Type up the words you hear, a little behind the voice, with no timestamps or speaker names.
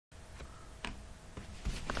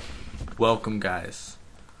Welcome, guys,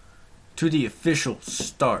 to the official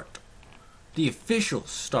start. The official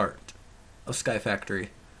start of Skyfactory.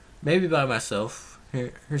 Maybe by myself.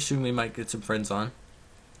 Here soon we might get some friends on.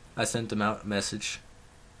 I sent them out a message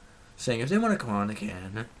saying if they want to come on, they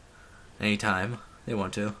can. Anytime they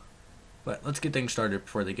want to. But let's get things started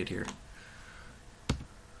before they get here.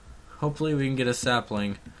 Hopefully we can get a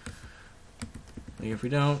sapling. If we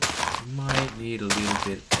don't, we might need a little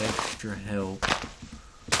bit extra help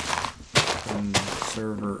from the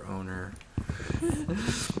server owner.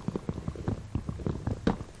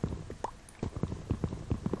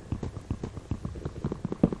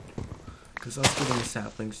 Because us getting the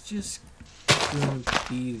saplings just gonna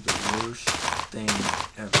be the worst thing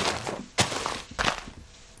ever.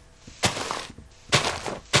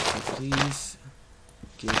 So please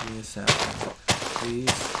give me a sapling.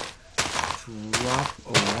 Please drop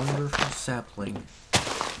a wonderful sapling.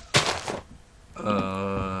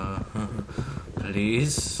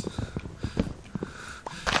 Please.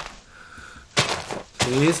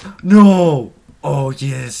 Please. No! Oh,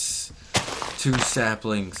 yes. 2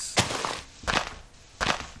 saplings.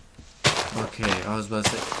 Okay, I was about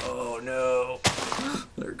to say, oh no.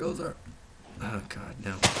 There goes our... Oh god,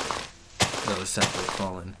 no. That was sapling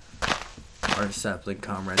fallen. Our sapling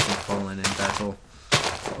comrades have fallen in battle.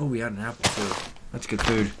 Oh, we had an apple too. That's good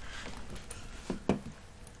food.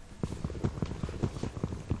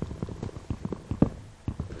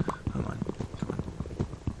 Come on.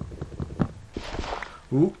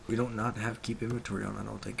 Ooh, we don't not have keep inventory on, I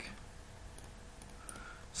don't think.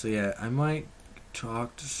 So yeah, I might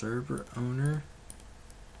talk to server owner.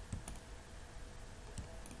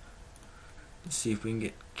 Let's see if we can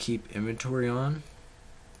get keep inventory on.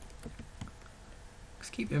 Because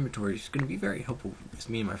keep inventory is going to be very helpful with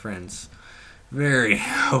me and my friends. Very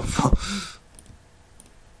helpful.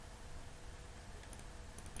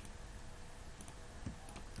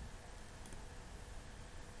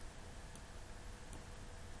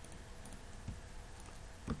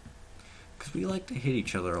 Because we like to hit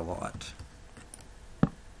each other a lot.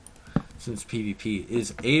 Since PvP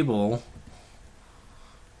is able,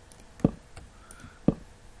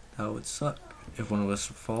 that would suck if one of us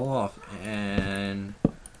fall off and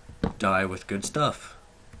die with good stuff.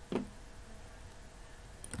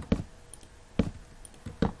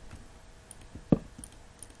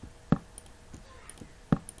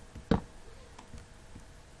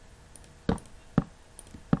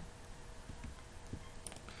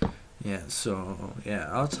 Yeah, so, yeah,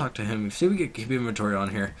 I'll talk to him. See if we can keep inventory on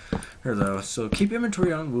here though. So, keep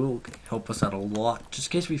inventory on will help us out a lot. Just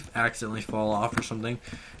in case we accidentally fall off or something.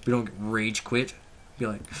 We don't rage quit. Be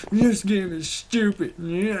like, this game is stupid.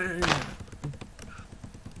 Yeah.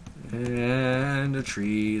 And the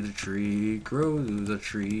tree grows, the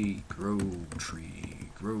tree, grow, tree,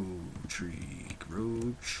 grow, tree,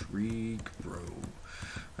 grow, tree, grow.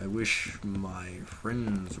 I wish my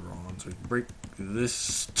friends were on so we can break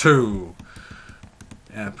this too.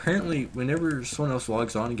 And apparently, whenever someone else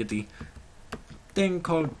logs on and get the thing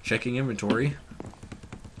called checking inventory,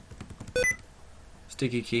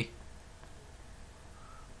 sticky key.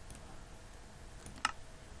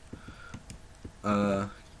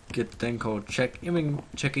 Get the thing called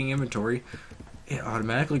checking inventory. It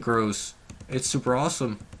automatically grows. It's super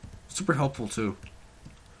awesome. Super helpful too.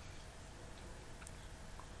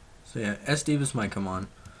 So yeah, S Divas might come on,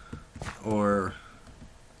 or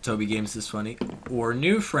Toby Games is funny, or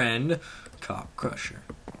new friend Cop Crusher.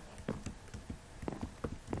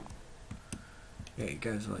 Yeah, you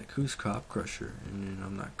guys are like, who's Cop Crusher? And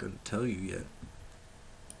I'm not gonna tell you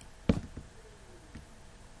yet,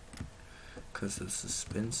 cause the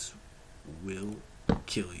suspense will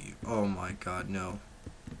kill you. Oh my god, no.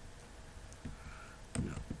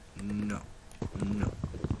 No. I'm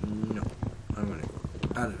gonna go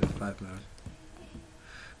out of F5 mode.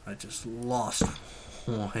 I just lost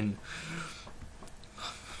one.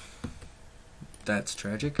 That's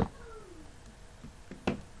tragic.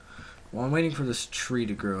 Well, I'm waiting for this tree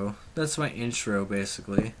to grow. That's my intro,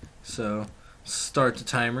 basically. So, start the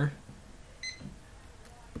timer.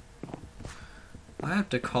 I have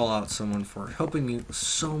to call out someone for helping me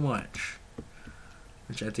so much.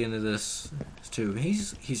 Which at the end of this, too,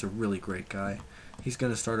 he's a really great guy. He's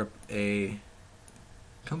gonna start up a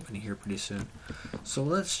company here pretty soon. So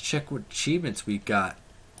let's check what achievements we got.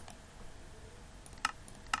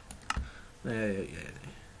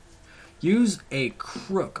 Use a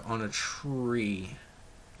crook on a tree.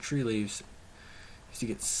 Tree leaves. To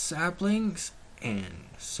get saplings and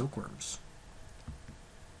silkworms.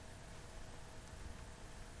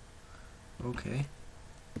 Okay.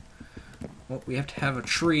 Well, we have to have a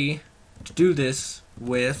tree to do this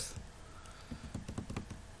with.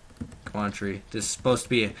 Come on, tree. This is supposed to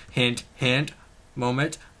be a hint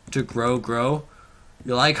moment to grow.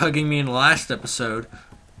 You like hugging me in the last episode.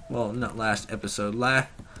 Well, not last episode. All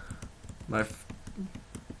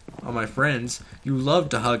my friends, you love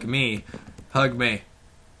to hug me. Hug me.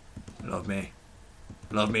 Love me.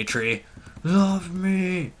 Love me, tree. Love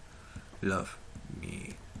me. Love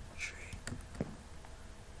me, tree.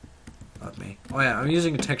 Love me. Oh yeah, I'm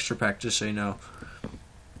using a texture pack, just so you know.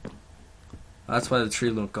 That's why the tree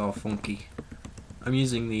look all funky. I'm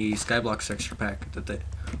using the Skyblock texture pack that they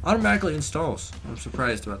automatically installs. I'm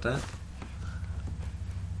surprised about that.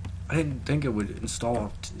 I didn't think it would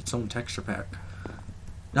install its own texture pack.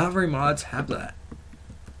 Not very mods have that.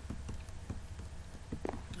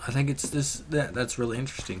 I think it's that's really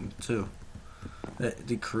interesting too. That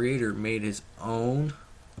the creator made his own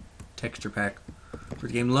texture pack for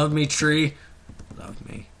the game. Love me, tree. Love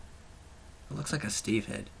me. It looks like a Steve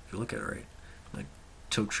head if you look at it right. Like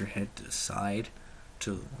tilt your head to the side,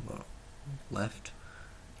 to the left.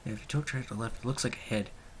 Yeah, if you tilt your head to the left, it looks like a head.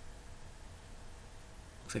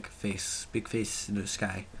 Looks like a face, big face in the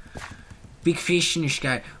sky. Big fish in the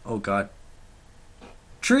sky. Oh god.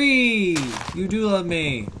 Tree! You do love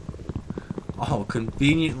me! Oh,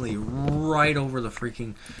 conveniently right over the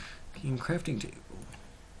freaking crafting table.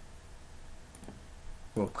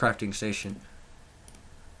 Well, crafting station.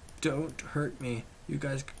 Don't hurt me. You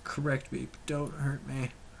guys can correct me, but don't hurt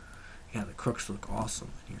me. Yeah, the crooks look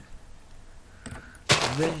awesome in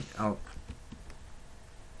here. Oh.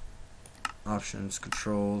 Options,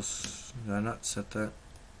 controls. Did I not set that?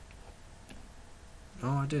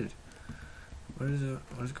 Oh, I did. What is it?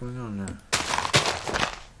 What is going on there?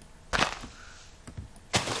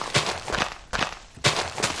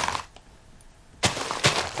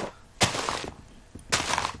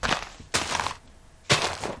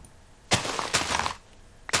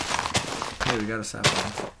 Hey, we got a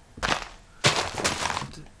sapling.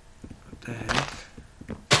 What the heck?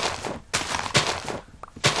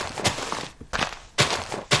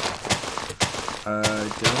 I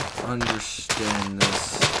don't understand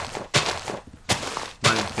this.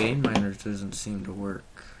 My vein miner doesn't seem to work.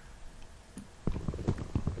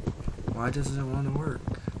 Why doesn't it want to work?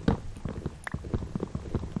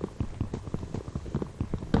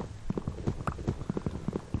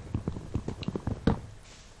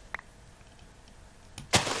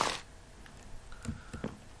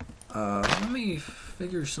 Let me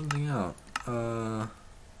figure something out.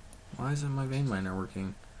 Why isn't my vein miner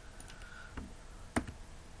working?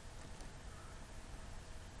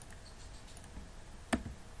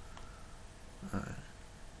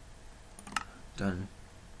 Done.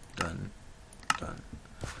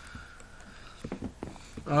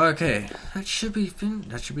 Okay, that should be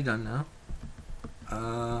done now.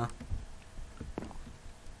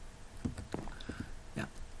 Yeah.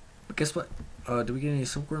 But guess what? Did we get any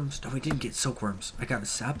silkworms? No, we didn't get silkworms. I got a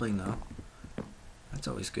sapling though. That's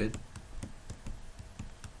always good.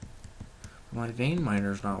 My vein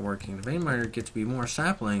miner's not working. The vein miner gets me more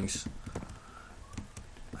saplings.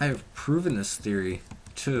 I have proven this theory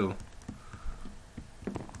too.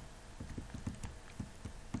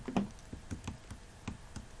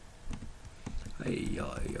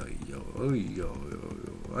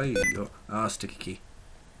 Ah, sticky key.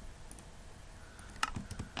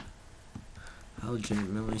 That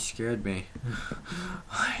legitimately scared me.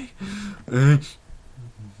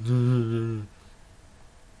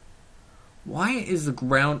 Why is the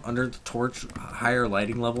ground under the torch a higher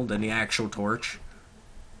lighting level than the actual torch?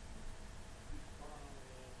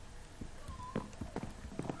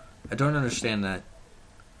 I don't understand that.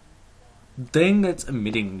 The thing that's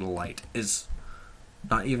emitting the light is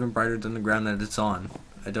not even brighter than the ground that it's on.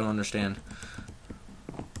 I don't understand.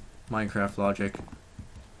 Minecraft logic,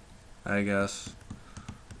 I guess.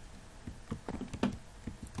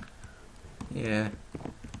 Yeah.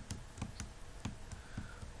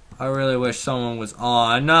 I really wish someone was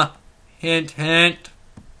on. Hint, hint.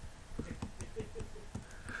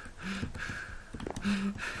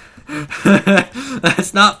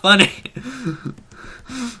 That's not funny.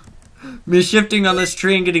 Me shifting on this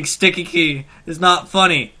tree and getting sticky key is not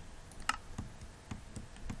funny.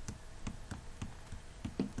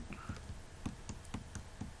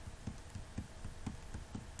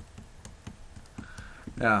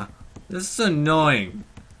 Yeah, this is annoying.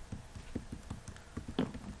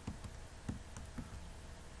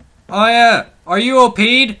 Oh yeah, are you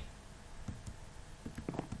OP'd?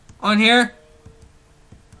 On here?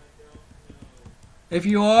 If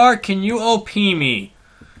you are, can you OP me?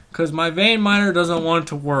 Because my vein miner doesn't want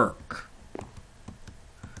to work.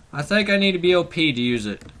 I think I need to be OP to use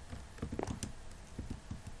it.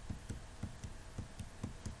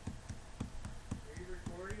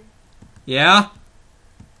 Yeah?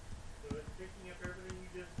 So it's picking up everything you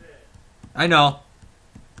just said. I know.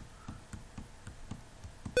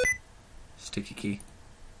 Sticky key.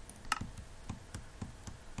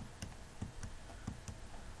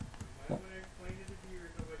 You might want to explain to the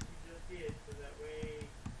viewers what you just did so that way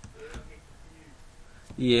they don't get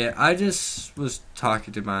confused. Yeah, I just was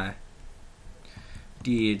talking to my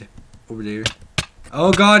dude over there.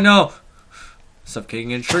 Oh god, no!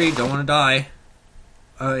 Suffocating in a tree, don't want to die.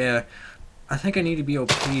 Oh yeah, I think I need to be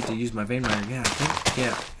OP'd to use my vein miner. Yeah, I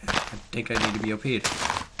think I need to be OP'd.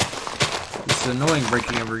 It's annoying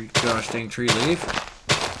breaking every gosh dang tree leaf.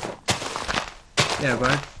 Yeah,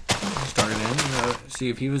 but I started in see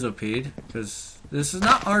if he was OP'd, because this is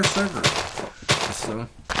not our server. So,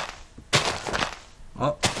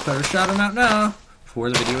 oh, better shout him out now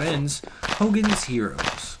before the video ends. Hogan's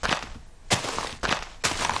Heroes.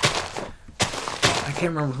 I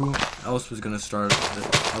can't remember who else was gonna start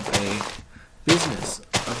up a business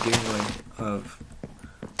of giving away of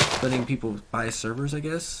letting people buy servers. I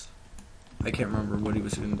guess I can't remember what he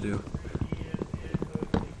was gonna do.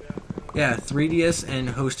 Yeah, 3ds and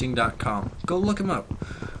hosting.com. Go look him up.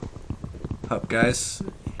 Up, guys.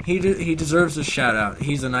 He deserves a shout out.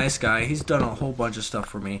 He's a nice guy. He's done a whole bunch of stuff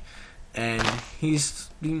for me, and he's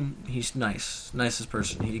nice, nicest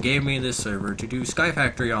person. He gave me this server to do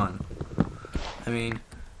Skyfactory on. I mean,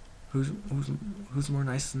 who's more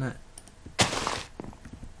nice than that?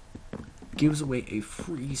 Gives away a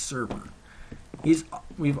free server. He's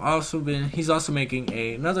also making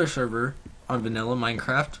another server on vanilla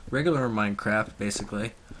Minecraft, regular Minecraft,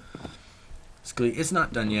 basically. It's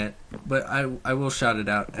not done yet, but I will shout it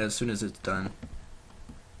out as soon as it's done.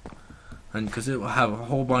 And because it will have a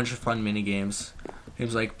whole bunch of fun mini games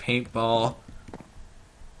like paintball,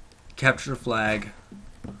 capture the flag,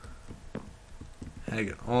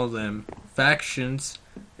 all of them, factions,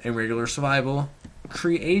 and regular survival,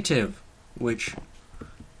 creative, which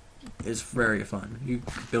is very fun. You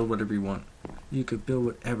can build whatever you want. You could build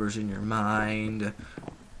whatever's in your mind.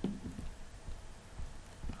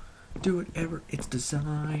 Do whatever it's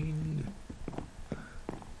designed.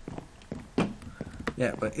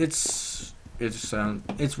 Yeah, but it's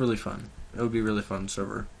really fun. It would be a really fun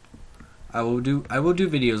server. I will do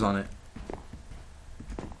videos on it.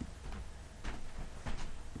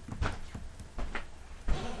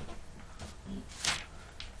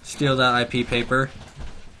 Steal that IP paper.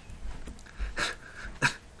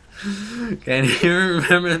 Can't even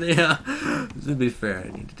remember the. To be fair,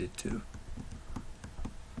 I needed it too.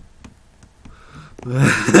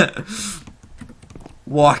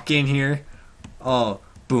 Walk in here. Oh,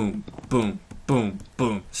 boom, boom, boom,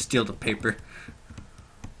 boom. Steal the paper.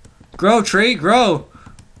 Grow, tree, grow.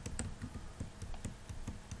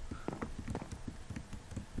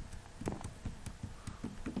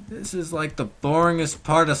 This is like the boringest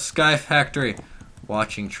part of Skyfactory.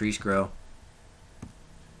 Watching trees grow.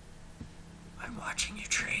 I'm watching you,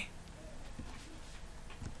 tree.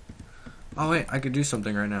 Oh wait, I could do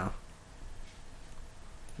something right now.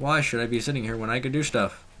 Why should I be sitting here when I could do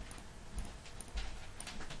stuff?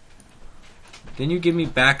 Then you give me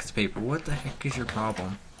back the paper. What the heck is your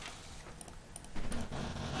problem?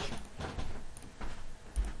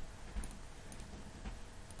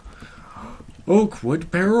 Oak wood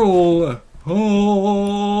barrel.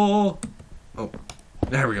 Oh,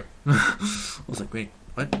 there we go. I was like, wait,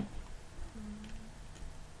 what?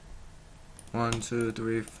 1, 2,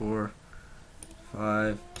 3, 4,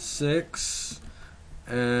 5, 6.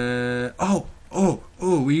 We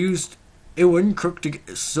used it wouldn't cook to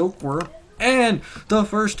get silkworm and the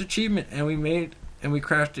first achievement, and we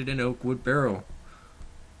crafted an oak wood barrel.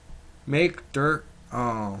 Make dirt.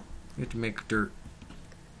 Oh, you have to make dirt.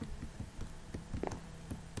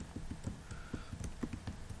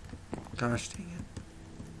 Gosh dang it.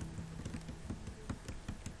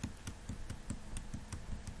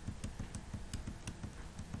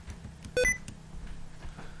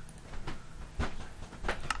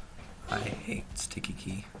 I hate sticky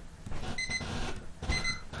key.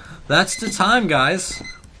 That's the time, guys.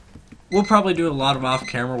 We'll probably do a lot of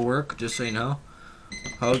off-camera work, just so you know.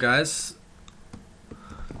 Oh, guys.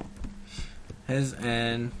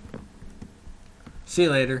 And see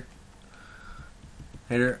you later.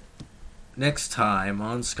 Next time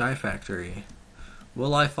on Skyfactory.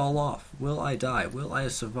 Will I fall off? Will I die? Will I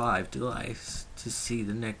survive? Do I to see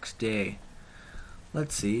the next day?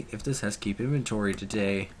 Let's see if this has keep inventory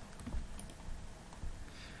today.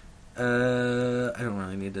 I don't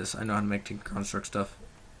really need this. I know how to make construct stuff.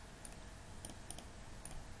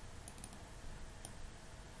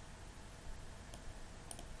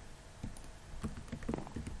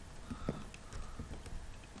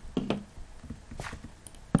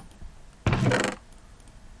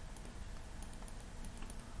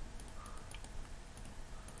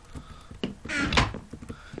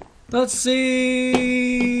 Let's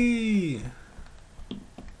see.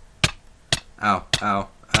 Ow, ow,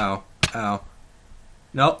 ow, ow.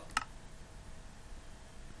 Nope.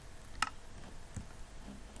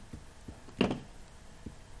 I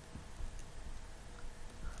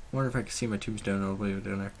wonder if I can see my tombstone all the way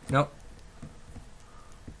down there. Nope.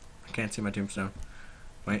 I can't see my tombstone.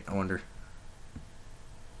 Wait, I wonder.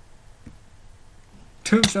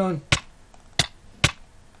 Tombstone!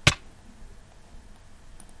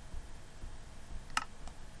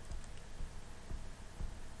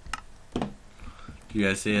 Do you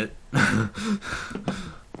guys see it? Yeah,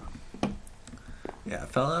 I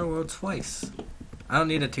fell out of the world twice. I don't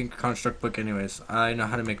need a Tinker Construct book anyways. I know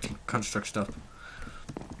how to make Tinker Construct stuff.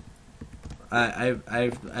 I've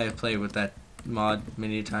played with that mod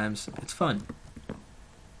many times. It's fun.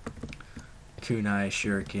 Kunai,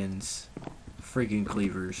 shurikens, freaking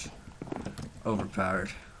cleavers.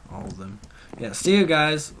 Overpowered. All of them. Yeah, see you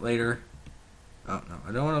guys later. Oh, no.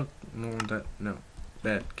 I don't want that. No.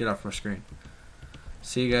 Bad. Get off my screen.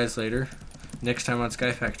 See you guys later. Next time on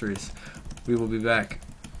Skyfactories. We will be back.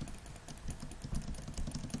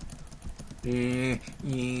 Yeah.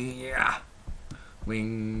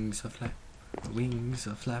 Wings of flap. Wings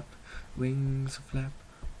of flap. Wings of flap.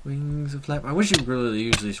 Wings of flap. I wish you could really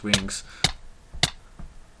use these wings.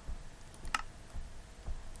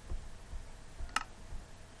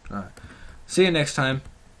 Alright. See you next time.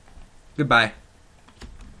 Goodbye.